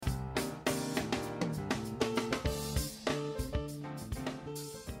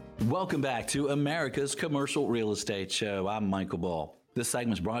Welcome back to America's Commercial Real Estate Show. I'm Michael Bull. This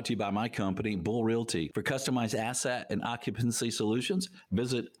segment is brought to you by my company, Bull Realty. For customized asset and occupancy solutions,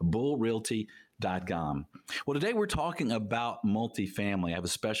 visit bullrealty.com. Well, today we're talking about multifamily. I have a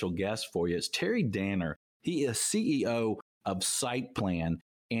special guest for you. It's Terry Danner. He is CEO of SitePlan.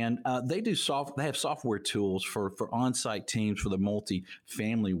 And they have software tools for on-site teams for the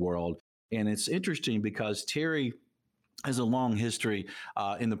multifamily world. And it's interesting because Terry has a long history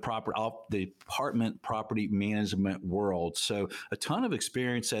in the apartment property management world. So a ton of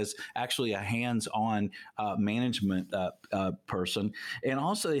experience as actually a hands-on management person. And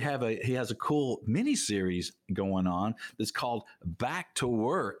also he has a cool mini series going on that's called Back to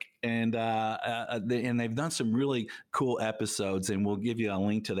Work. And they've done some really cool episodes, and we'll give you a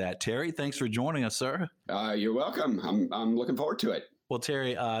link to that. Terry, thanks for joining us, sir. You're welcome. I'm looking forward to it. Well,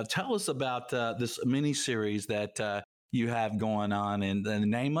 Terry, tell us about this mini series that you have going on, and the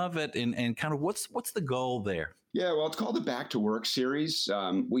name of it, and kind of what's the goal there? Yeah, well, it's called the Back to Work series.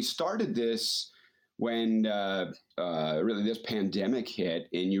 We started this when really this pandemic hit,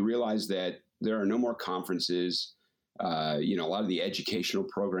 and you realize that there are no more conferences. A lot of the educational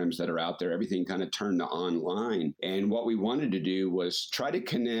programs that are out there, everything kind of turned to online. And what we wanted to do was try to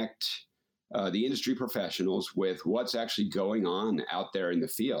connect the industry professionals with what's actually going on out there in the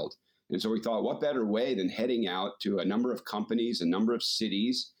field. And so we thought, what better way than heading out to a number of companies, a number of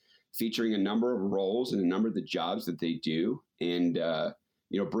cities, featuring a number of roles and a number of the jobs that they do, and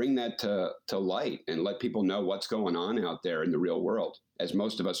bring that to light and let people know what's going on out there in the real world, as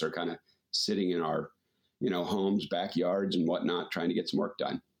most of us are kind of sitting in our homes, backyards, and whatnot, trying to get some work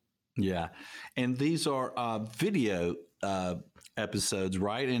done. Yeah, and these are video episodes,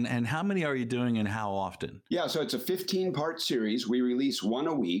 right? And how many are you doing, and how often? Yeah, so it's a 15-part series. We release one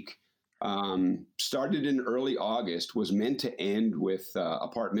a week. Started in early August, was meant to end with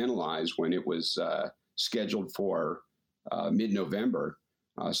Apartmentalize when it was scheduled for mid-November.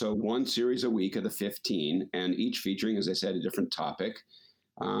 So one series a week of the 15, and each featuring, as I said, a different topic.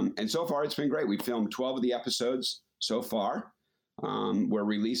 And so far, it's been great. We've filmed 12 of the episodes so far. We're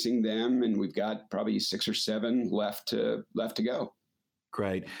releasing them, and we've got probably 6 or 7 left to go.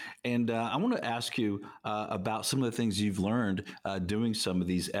 Great. And I want to ask you about some of the things you've learned doing some of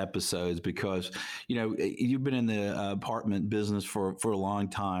these episodes, because, you've been in the apartment business for a long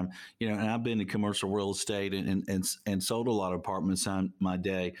time, and I've been in commercial real estate and sold a lot of apartments on my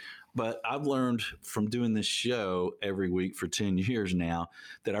day. But I've learned from doing this show every week for 10 years now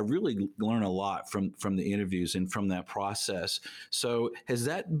that I really learn a lot from the interviews and from that process. So has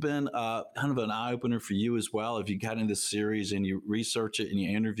that been kind of an eye-opener for you as well? If you got into this series and you research it and you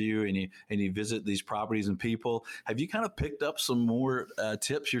interview and you visit these properties and people, have you kind of picked up some more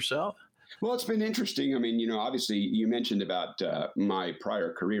tips yourself? Well, it's been interesting. I mean, obviously you mentioned about my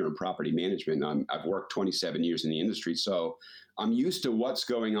prior career in property management. I've worked 27 years in the industry, so I'm used to what's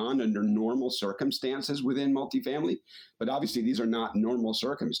going on under normal circumstances within multifamily, but obviously these are not normal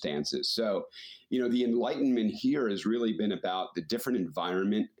circumstances. So, the enlightenment here has really been about the different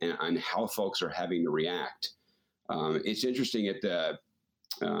environment and how folks are having to react. It's interesting at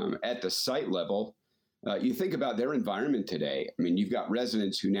the site level. You think about their environment today. I mean, you've got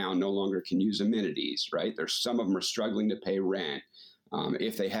residents who now no longer can use amenities, right? Some of them are struggling to pay rent.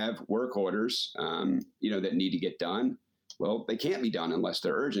 If they have work orders, that need to get done, well, they can't be done unless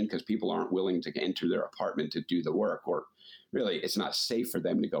they're urgent, because people aren't willing to enter their apartment to do the work, or really it's not safe for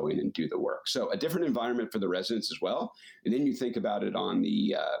them to go in and do the work. So a different environment for the residents as well. And then you think about it on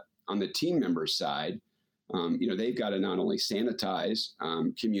the team member side. They've got to not only sanitize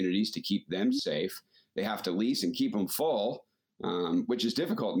communities to keep them safe, they have to lease and keep them full, which is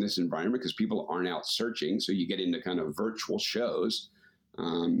difficult in this environment because people aren't out searching. So you get into kind of virtual shows.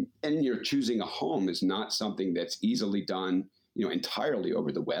 And you're choosing a home is not something that's easily done, entirely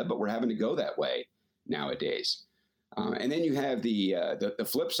over the web, but we're having to go that way nowadays. And then you have the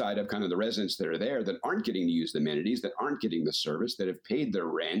flip side of kind of the residents that are there that aren't getting to use the amenities, that aren't getting the service, that have paid their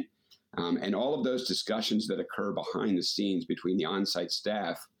rent, and all of those discussions that occur behind the scenes between the on-site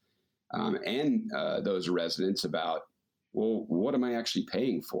staff and those residents about, well, what am I actually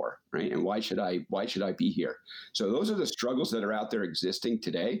paying for, right? And why should I be here? So those are the struggles that are out there existing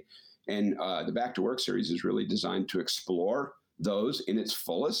today. And the Back to Work series is really designed to explore those in its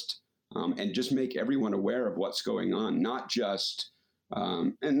fullest, and just make everyone aware of what's going on, not just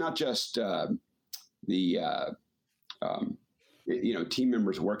team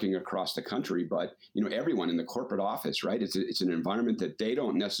members working across the country, but everyone in the corporate office, right? It's an environment that they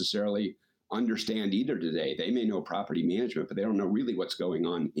don't necessarily understand either today. They may know property management, but they don't know really what's going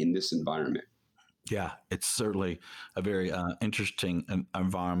on in this environment. Yeah, it's certainly a very interesting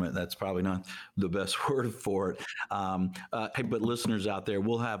environment. That's probably not the best word for it. Hey, but listeners out there,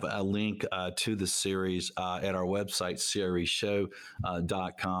 we'll have a link to the series at our website,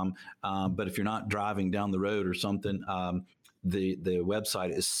 crreshow.com. But if you're not driving down the road or something, the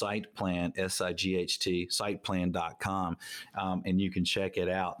website is SightPlan, SIGHT, sightplan.com, and you can check it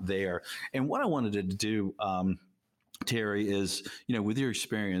out there. And what I wanted to do, Terry, is, with your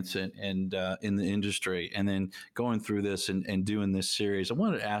experience and in the industry, and then going through this and doing this series, I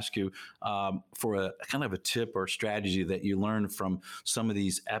wanted to ask you for a kind of a tip or strategy that you learned from some of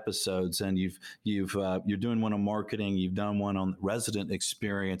these episodes. And you're doing one on marketing, you've done one on resident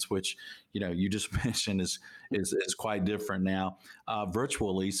experience, which you just mentioned is quite different now.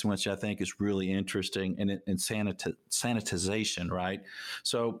 Virtual leasing, which I think is really interesting, and sanitization, right?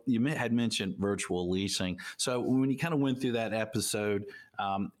 So you had mentioned virtual leasing. So when you kind of went through that episode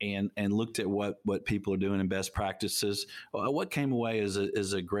and looked at what people are doing in best practices, what came away as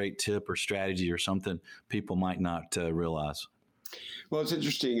a great tip or strategy or something people might not realize? Well, it's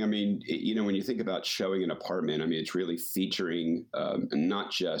interesting. I mean, when you think about showing an apartment, I mean, it's really featuring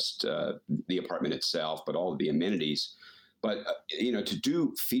not just the apartment itself, but all of the amenities. But, to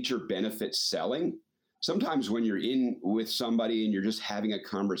do feature benefit selling, sometimes when you're in with somebody and you're just having a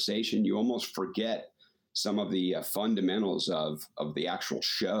conversation, you almost forget some of the fundamentals of the actual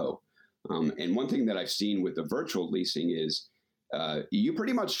show. And one thing that I've seen with the virtual leasing is you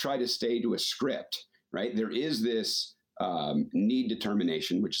pretty much try to stay to a script, right? There is this need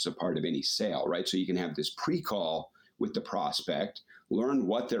determination, which is a part of any sale, right? So you can have this pre-call with the prospect, learn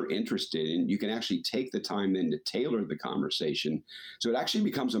what they're interested in. You can actually take the time then to tailor the conversation. So it actually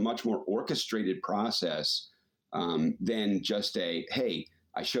becomes a much more orchestrated process than just hey,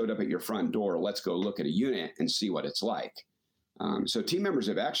 I showed up at your front door, let's go look at a unit and see what it's like. So team members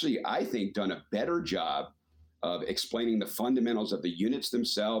have actually, I think, done a better job of explaining the fundamentals of the units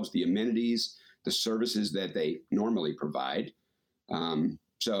themselves, the amenities, the services that they normally provide.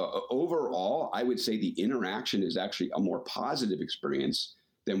 So overall, I would say the interaction is actually a more positive experience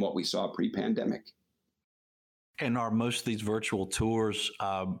than what we saw pre-pandemic. And are most of these virtual tours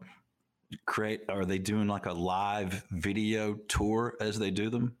are they doing like a live video tour as they do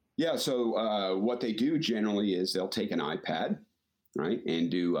them? Yeah. So what they do generally is they'll take an iPad, right,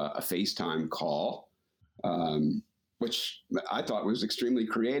 and do a FaceTime call. Which I thought was extremely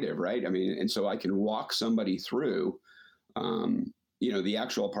creative, right? I mean, and so I can walk somebody through, the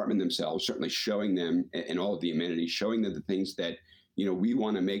actual apartment themselves, certainly showing them and all of the amenities, showing them the things that, we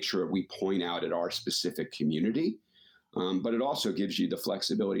want to make sure we point out at our specific community. But it also gives you the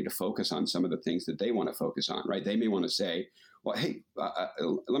flexibility to focus on some of the things that they want to focus on, right? They may want to say, well, hey,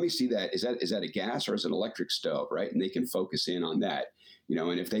 let me see that. Is that a gas or is it an electric stove, right? And they can focus in on that.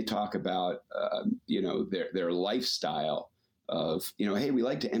 And if they talk about, their lifestyle of, hey, we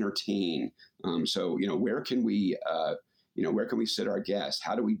like to entertain. So, where can we sit our guests?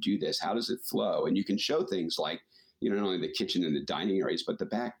 How do we do this? How does it flow? And you can show things like, not only the kitchen and the dining areas, but the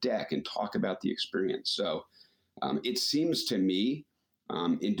back deck, and talk about the experience. So it seems to me,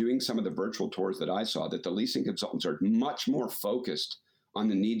 in doing some of the virtual tours that I saw, that the leasing consultants are much more focused on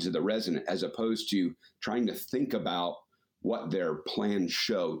the needs of the resident, as opposed to trying to think about what their planned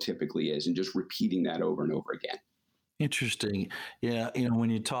show typically is and just repeating that over and over again. Interesting. Yeah.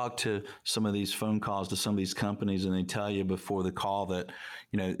 When you talk to some of these phone calls to some of these companies and they tell you before the call that,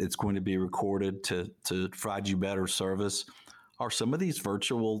 it's going to be recorded to provide you better service, are some of these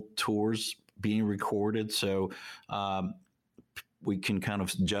virtual tours being recorded so we can kind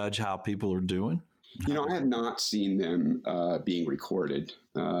of judge how people are doing? I have not seen them being recorded,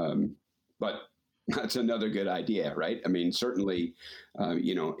 but that's another good idea, right? I mean, certainly,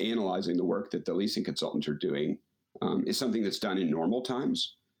 analyzing the work that the leasing consultants are doing is something that's done in normal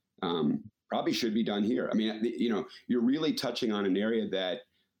times. Probably should be done here. I mean, you're really touching on an area that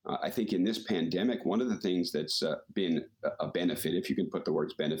I think in this pandemic, one of the things that's been a benefit, if you can put the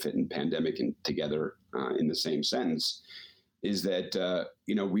words benefit and pandemic together in the same sentence, is that,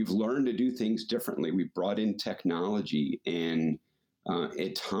 we've learned to do things differently. We've brought in technology, and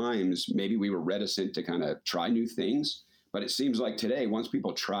at times, maybe we were reticent to kind of try new things. But it seems like today, once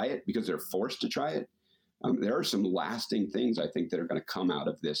people try it because they're forced to try it, there are some lasting things, I think, that are going to come out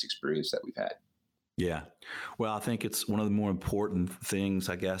of this experience that we've had. Yeah. Well, I think it's one of the more important things,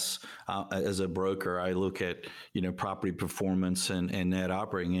 I guess, as a broker. I look at, property performance and net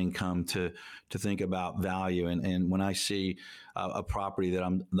operating income to think about value. And when I see a property that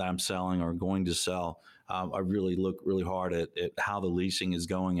I'm selling or going to sell, I really look really hard at how the leasing is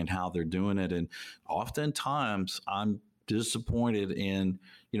going and how they're doing it. And oftentimes I'm disappointed in,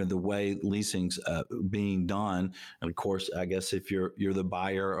 the way leasing's being done. And of course, I guess if you're the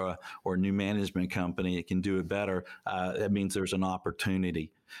buyer or new management company, it can do it better. That means there's an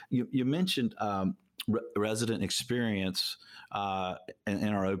opportunity. You mentioned resident experience in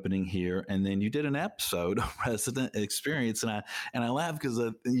our opening here, and then you did an episode of resident experience, and I laugh because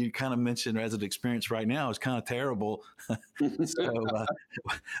you kind of mentioned resident experience right now is kind of terrible. So,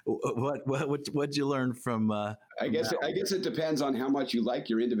 what'd you learn from? I guess it depends on how much you like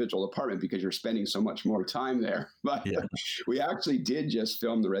your individual apartment because you're spending so much more time there. But yeah. We actually did just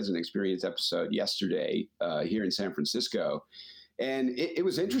film the resident experience episode yesterday here in San Francisco. And it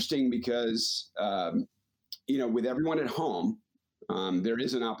was interesting because, with everyone at home, there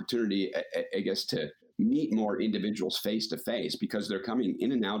is an opportunity, I guess, to meet more individuals face to face because they're coming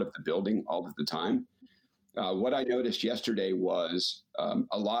in and out of the building all of the time. What I noticed yesterday was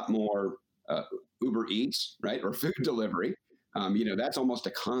a lot more Uber Eats, right, or food delivery. That's almost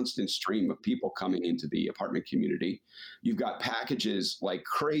a constant stream of people coming into the apartment community. You've got packages like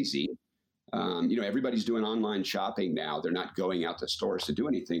crazy. Everybody's doing online shopping now. They're not going out to stores to do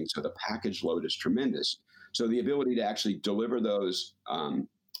anything. So the package load is tremendous. So the ability to actually deliver those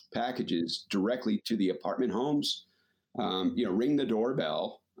packages directly to the apartment homes, ring the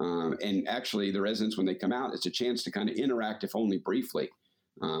doorbell. And actually the residents, when they come out, it's a chance to kind of interact, if only briefly.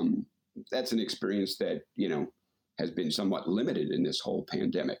 That's an experience that, has been somewhat limited in this whole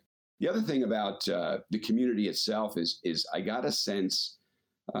pandemic. The other thing about the community itself is I got a sense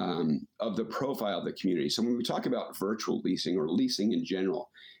of the profile of the community. So when we talk about virtual leasing or leasing in general,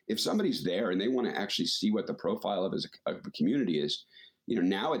 if somebody's there and they want to actually see what the profile of the community is,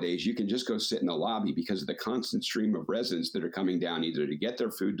 nowadays you can just go sit in the lobby because of the constant stream of residents that are coming down either to get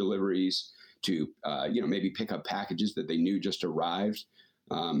their food deliveries, to maybe pick up packages that they knew just arrived.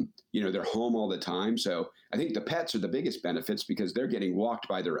 They're home all the time. So I think the pets are the biggest benefits because they're getting walked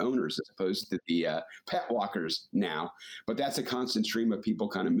by their owners as opposed to the pet walkers now. But that's a constant stream of people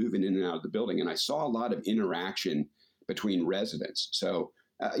kind of moving in and out of the building. And I saw a lot of interaction between residents. So,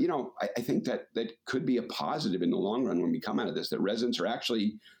 I think that could be a positive in the long run when we come out of this, that residents are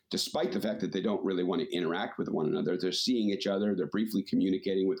actually, despite the fact that they don't really want to interact with one another, they're seeing each other, they're briefly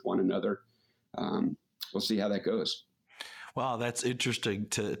communicating with one another. We'll see how that goes. Wow, that's interesting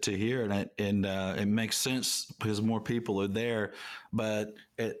to hear, and it makes sense because more people are there. But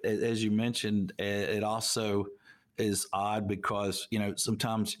as you mentioned, it also is odd because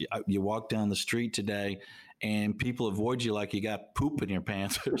sometimes you walk down the street today and people avoid you like you got poop in your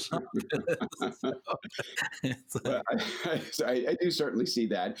pants or something. I do certainly see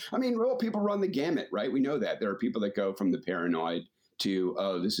that. I mean, people run the gamut, right? We know that there are people that go from the paranoid to,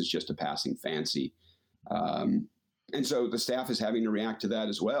 oh, this is just a passing fancy. And so the staff is having to react to that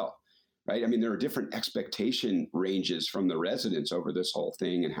as well, right? I mean, there are different expectation ranges from the residents over this whole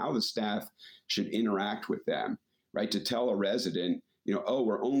thing and how the staff should interact with them, right? To tell a resident,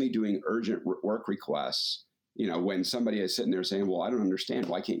 we're only doing urgent work requests, when somebody is sitting there saying, well, I don't understand.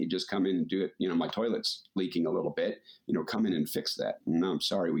 Why can't you just come in and do it? My toilet's leaking a little bit, come in and fix that. No, I'm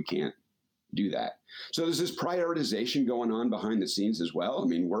sorry, we can't do that. So there's this prioritization going on behind the scenes as well. I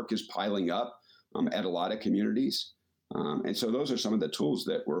mean, work is piling up at a lot of communities. And so those are some of the tools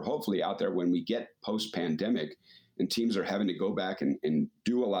that were hopefully out there when we get post-pandemic and teams are having to go back and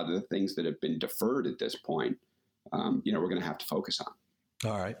do a lot of the things that have been deferred at this point, we're going to have to focus on.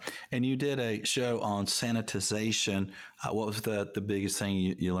 All right. And you did a show on sanitization. What was the biggest thing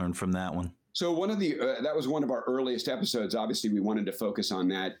you learned from that one? So that was one of our earliest episodes. Obviously, we wanted to focus on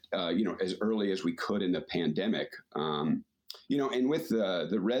that, as early as we could in the pandemic. And with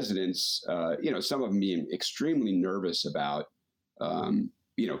the residents, some of them being extremely nervous about,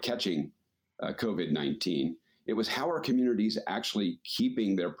 catching COVID-19. It was how are communities actually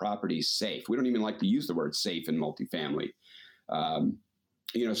keeping their properties safe? We don't even like to use the word safe in multifamily.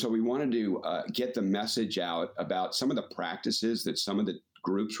 So we wanted to get the message out about some of the practices that some of the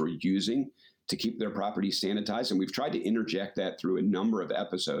groups were using to keep their properties sanitized. And we've tried to interject that through a number of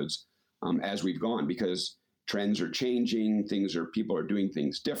episodes as we've gone because trends are changing, people are doing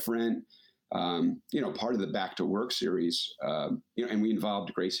things different. Part of the Back to Work series, and we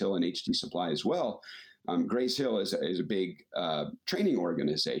involved Grace Hill and HD Supply as well. Grace Hill is a big training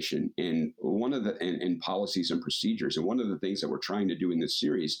organization and and policies and procedures. And one of the things that we're trying to do in this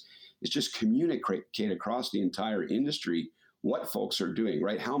series is just communicate across the entire industry what folks are doing,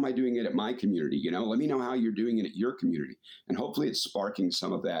 right? How am I doing it at my community? Let me know how you're doing it at your community. And hopefully it's sparking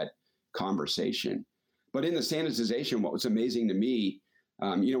some of that conversation. But in the sanitization, what was amazing to me,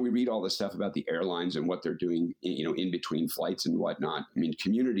 we read all this stuff about the airlines and what they're doing, in between flights and whatnot. I mean,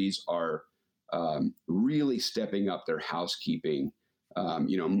 communities are really stepping up their housekeeping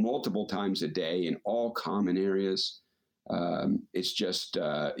multiple times a day in all common areas. It's just,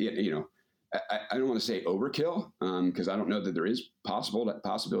 I don't want to say overkill because I don't know that there is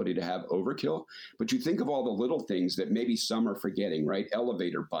possibility to have overkill. But you think of all the little things that maybe some are forgetting, right?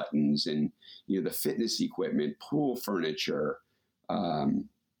 Elevator buttons and the fitness equipment, pool furniture.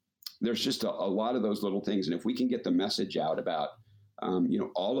 There's just a lot of those little things, and if we can get the message out about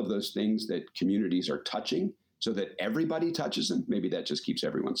all of those things that communities are touching, so that everybody touches them, maybe that just keeps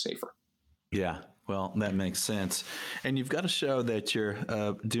everyone safer. Yeah. Well, that makes sense. And you've got a show that you're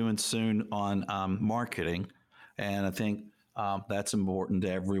doing soon on marketing. And I think that's important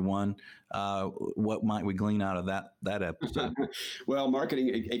to everyone. What might we glean out of that episode? Well, marketing,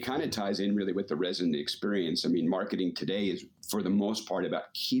 it kind of ties in really with the resident experience. I mean, marketing today is for the most part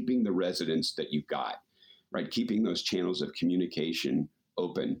about keeping the residents that you've got, right? Keeping those channels of communication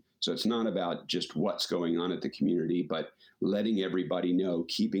open. So it's not about just what's going on at the community, but letting everybody know,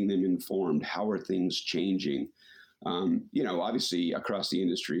 keeping them informed. How are things changing? Obviously across the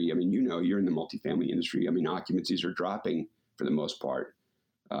industry, I mean, you're in the multifamily industry. I mean, occupancies are dropping for the most part.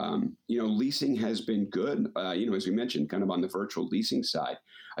 Leasing has been good, as we mentioned, kind of on the virtual leasing side.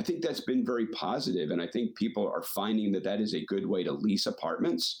 I think that's been very positive, and I think people are finding that is a good way to lease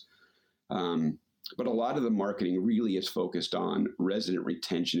apartments. But a lot of the marketing really is focused on resident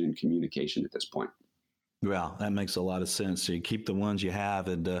retention and communication at this point. Well, that makes a lot of sense. So you keep the ones you have,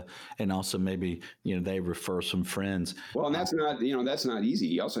 and also maybe they refer some friends. Well, and that's not easy.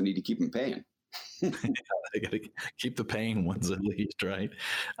 You also need to keep them paying. They got to keep the paying ones at least, right?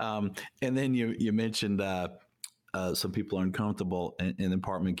 And then you mentioned some people are uncomfortable in the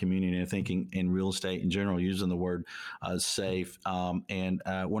apartment community. I think in real estate in general, using the word safe. And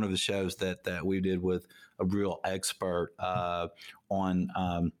one of the shows that we did with a real expert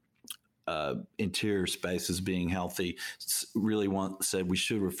on interior spaces being healthy really said we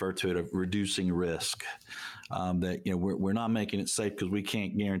should refer to it as reducing risk. That we're not making it safe because we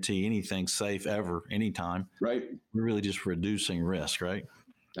can't guarantee anything safe ever, anytime. Right. We're really just reducing risk, right?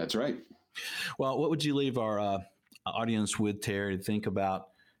 That's right. Well, what would you leave our audience with, Terry, to think about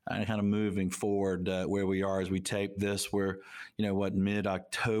kind of moving forward where we are as we tape this? We're,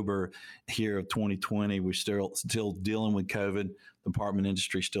 mid-October here of 2020. We're still dealing with COVID. The apartment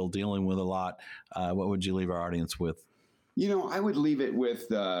industry still dealing with a lot. What would you leave our audience with? I would leave it with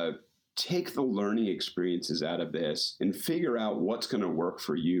take the learning experiences out of this and figure out what's going to work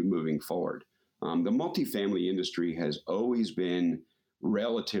for you moving forward. The multifamily industry has always been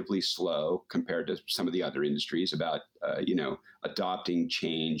relatively slow compared to some of the other industries about, adopting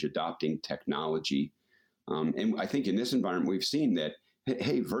change, adopting technology. And I think in this environment, we've seen that,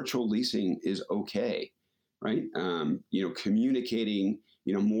 hey, virtual leasing is okay, right? Communicating,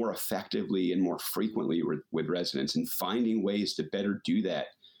 more effectively and more frequently with residents and finding ways to better do that,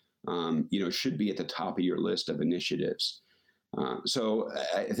 should be at the top of your list of initiatives. So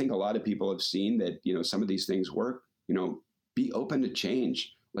I think a lot of people have seen that, some of these things work, be open to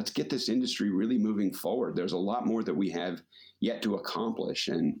change. Let's get this industry really moving forward. There's a lot more that we have yet to accomplish.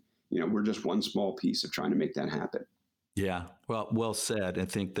 And, we're just one small piece of trying to make that happen. Yeah, well said. I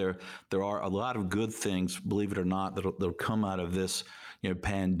think there are a lot of good things, believe it or not, that'll come out of this,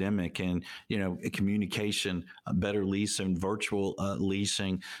 pandemic and, communication, better leasing, virtual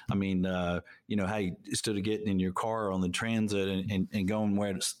leasing. I mean, hey, instead of getting in your car on the transit and going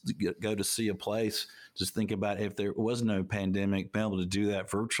where to go to see a place, just think about if there was no pandemic, being able to do that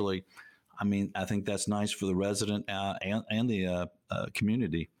virtually. I mean, I think that's nice for the resident and the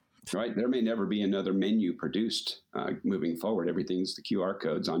community. Right. There may never be another menu produced moving forward. Everything's the QR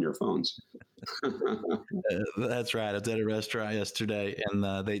codes on your phones. That's right. I was at a restaurant yesterday,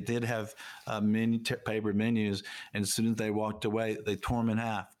 and they did have paper menus. And as soon as they walked away, they tore them in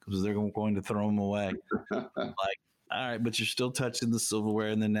half because they're going to throw them away. Like, all right, but you're still touching the silverware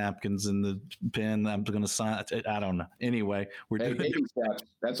and the napkins and the pen. I'm going to sign. I don't know. Anyway, we're doing baby steps.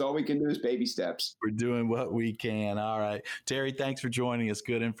 That's all we can do is baby steps. We're doing what we can. All right. Terry, thanks for joining us.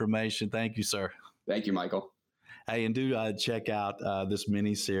 Good information. Thank you, sir. Thank you, Michael. Hey, and do check out this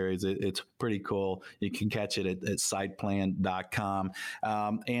mini series. It's pretty cool. You can catch it at siteplan.com.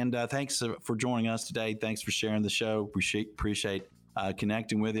 And thanks for joining us today. Thanks for sharing the show. Appreciate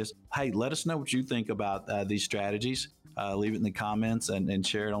connecting with us. Hey, let us know what you think about these strategies. Leave it in the comments and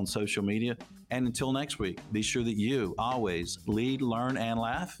share it on social media. And until next week, be sure that you always lead, learn, and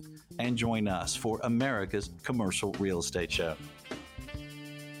laugh, and join us for America's Commercial Real Estate Show.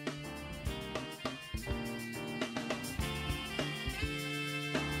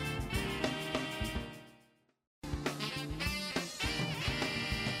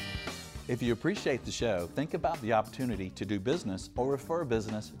 If you appreciate the show, think about the opportunity to do business or refer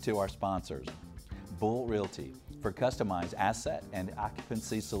business to our sponsors. Bull Realty. For customized asset and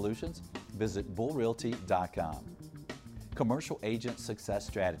occupancy solutions, visit bullrealty.com. Commercial Agent Success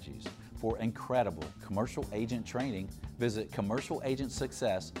Strategies. For incredible commercial agent training, visit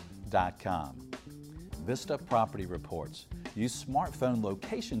commercialagentsuccess.com. Vista Property Reports. Use smartphone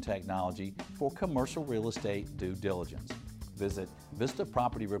location technology for commercial real estate due diligence. Visit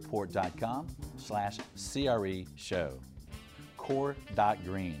vistapropertyreport.com/CRE show.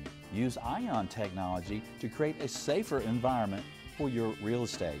 Core.Green. Use ion technology to create a safer environment for your real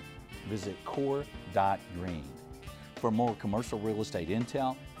estate. Visit Core.Green. For more commercial real estate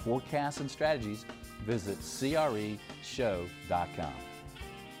intel, forecasts, and strategies, visit CREshow.com.